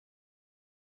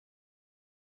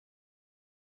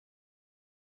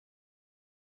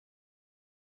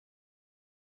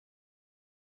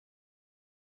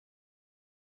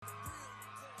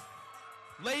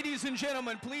Ladies and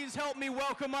gentlemen, please help me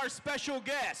welcome our special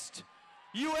guest,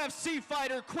 UFC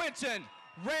fighter Quentin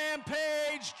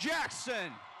Rampage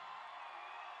Jackson.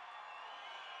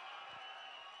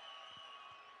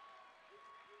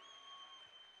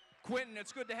 Quentin,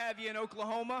 it's good to have you in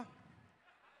Oklahoma.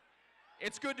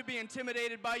 It's good to be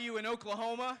intimidated by you in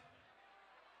Oklahoma.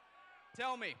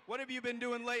 Tell me, what have you been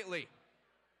doing lately?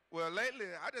 Well, lately,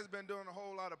 I just been doing a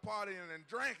whole lot of partying and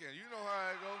drinking. You know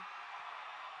how it go.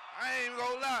 I ain't even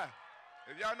gonna lie.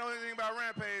 If y'all know anything about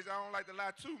Rampage, I don't like to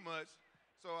lie too much.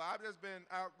 So I've just been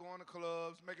out going to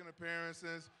clubs, making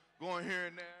appearances, going here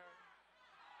and there.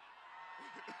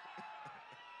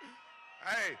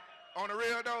 Hey, on the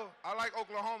real though, I like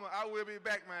Oklahoma. I will be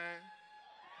back, man.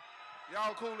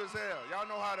 Y'all cool as hell. Y'all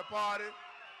know how to party.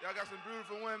 Y'all got some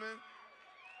beautiful women.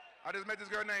 I just met this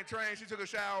girl named Train. She took a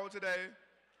shower today.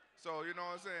 So, you know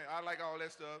what I'm saying? I like all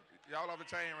that stuff. Y'all off the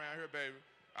chain around here, baby.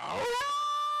 Oh!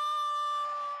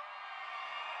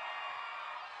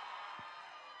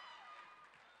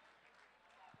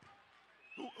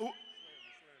 Who?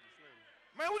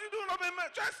 Man, what you doing up in my,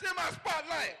 trying to steal my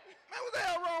spotlight? Man, what the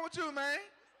hell wrong with you, man?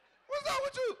 What's up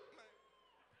with you?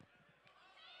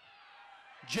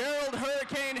 Gerald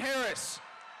Hurricane Harris.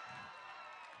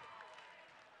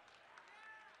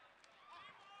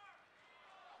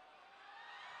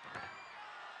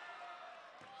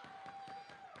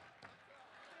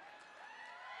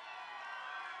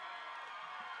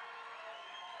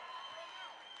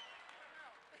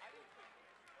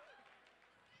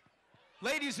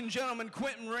 Ladies and gentlemen,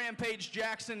 Quentin Rampage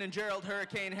Jackson and Gerald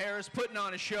Hurricane Harris putting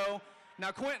on a show.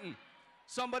 Now, Quentin,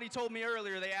 somebody told me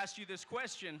earlier they asked you this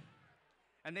question,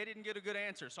 and they didn't get a good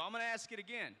answer, so I'm going to ask it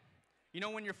again. You know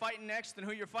when you're fighting next and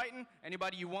who you're fighting?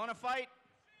 Anybody you want to fight?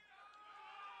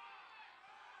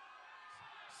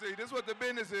 See, this is what the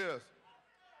business is.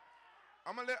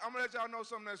 I'm gonna let y'all know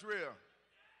something that's real.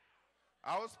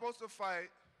 I was supposed to fight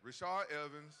Rashard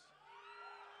Evans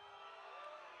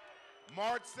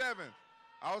March 7th.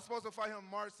 I was supposed to fight him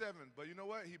March 7th, but you know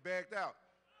what? He backed out.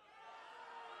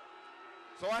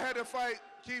 So I had to fight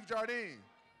Keith Jardine.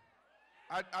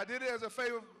 I did it as a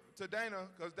favor to Dana,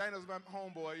 because Dana's my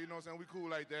homeboy, you know what I'm saying? We cool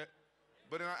like that.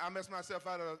 But then I messed myself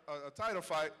out of a title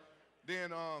fight.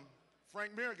 Then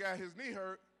Frank Mir got his knee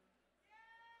hurt.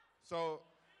 So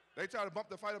they tried to bump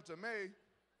the fight up to May,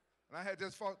 and I had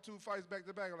just fought 2 fights back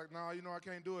to back. I'm like, nah, you know I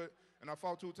can't do it. And I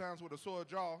fought 2 times with a sore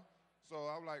jaw. So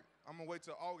I was like, I'm gonna wait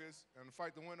till August and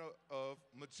fight the winner of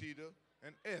Machida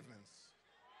and Evans.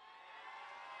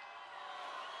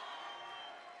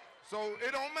 So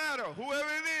it don't matter, whoever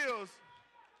it is,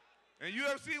 in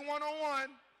UFC 101,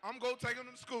 I'm gonna take him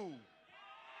to school.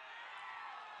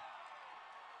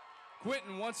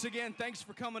 Quentin, once again, thanks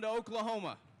for coming to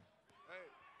Oklahoma.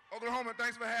 Hey, Oklahoma,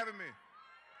 thanks for having me.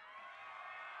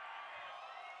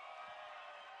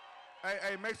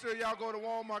 Hey, make sure y'all go to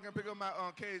Walmart and pick up my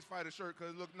Cage Fighter shirt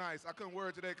because it looked nice. I couldn't wear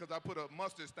it today because I put a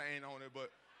mustard stain on it,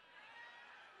 but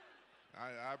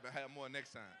I'll have more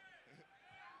next time.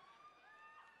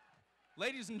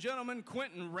 Ladies and gentlemen,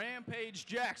 Quentin Rampage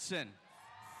Jackson.